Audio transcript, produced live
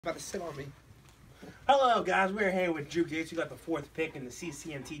About to sit on me. Hello, guys. We're here with Drew Gates. We got the fourth pick in the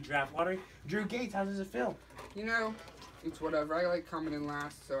CCMT draft lottery. Drew Gates, how does it feel? You know, it's whatever. I like coming in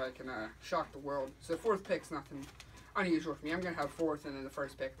last so I can shock the world. So fourth pick's nothing unusual for me. I'm going to have fourth and then the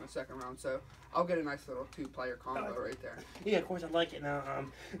first pick in the second round. So I'll get a nice little two-player combo right there. Yeah, of course I like it. Now,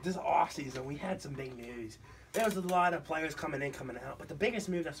 this offseason, we had some big news. There was a lot of players coming in, coming out. But the biggest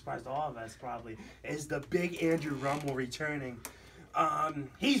move that surprised all of us probably is the big Andrew Rummel returning.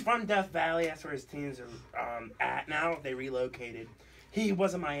 He's from Death Valley. That's where his teams are at now. They relocated. He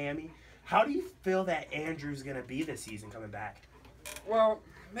was in Miami. How do you feel that Andrew's going to be this season coming back? Well,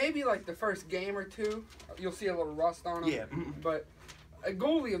 maybe like the first game or two, you'll see a little rust on him. Yeah. But a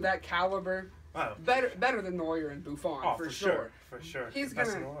goalie of that caliber, better than Neuer and Buffon, for sure. For sure. He's going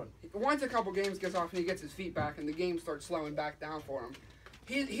to, once a couple games gets off and he gets his feet back and the game starts slowing back down for him,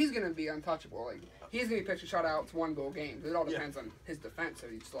 he's going to be untouchable. Like, he's going to be pitching shutouts, one-goal games. It all depends on his defense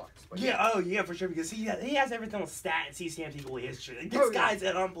if he sucks. But yeah, for sure, because he has everything on stat in CCMT goalie history. Like, this guy's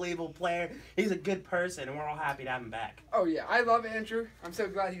an unbelievable player. He's a good person, and we're all happy to have him back. Oh, yeah. I love Andrew. I'm so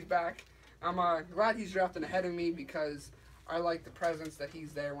glad he's back. I'm glad he's drafting ahead of me because I like the presence that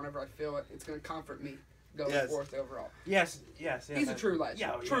he's there whenever I feel it. It's going to comfort me going fourth overall. Yes. He's a true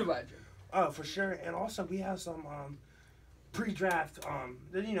legend. True legend. Oh, for sure. And also, we have some pre-draft,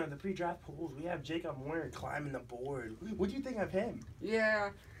 the pre-draft polls. We have Jacob Warner climbing the board. What do you think of him?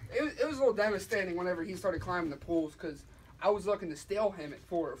 Yeah, it was a little devastating whenever he started climbing the pools because I was looking to steal him at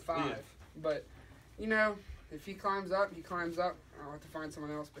 4 or 5. Yeah. But, if he climbs up, he climbs up. I'll have to find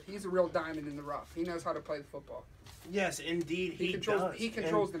someone else. But he's a real diamond in the rough. He knows how to play the football. Yes, indeed, he controls. He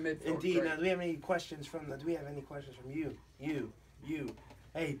controls the midfield. Indeed. Now, do we have any questions from you? You.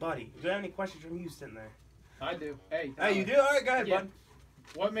 Hey, buddy. Do we have any questions from you sitting there? I do. Hey, you do? All right, go ahead, bud.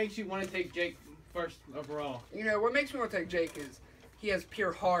 What makes you want to take Jake first overall? What makes me want to take Jake is he has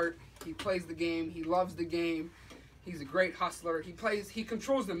pure heart. He plays the game. He loves the game. He's a great hustler. He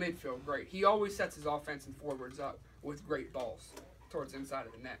controls the midfield great. He always sets his offense and forwards up with great balls towards the inside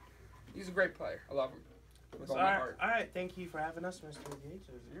of the net. He's a great player. I love him with all my heart. All right. Thank you for having us, Mr. Gates.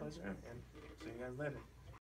 It was a pleasure. And see you guys later.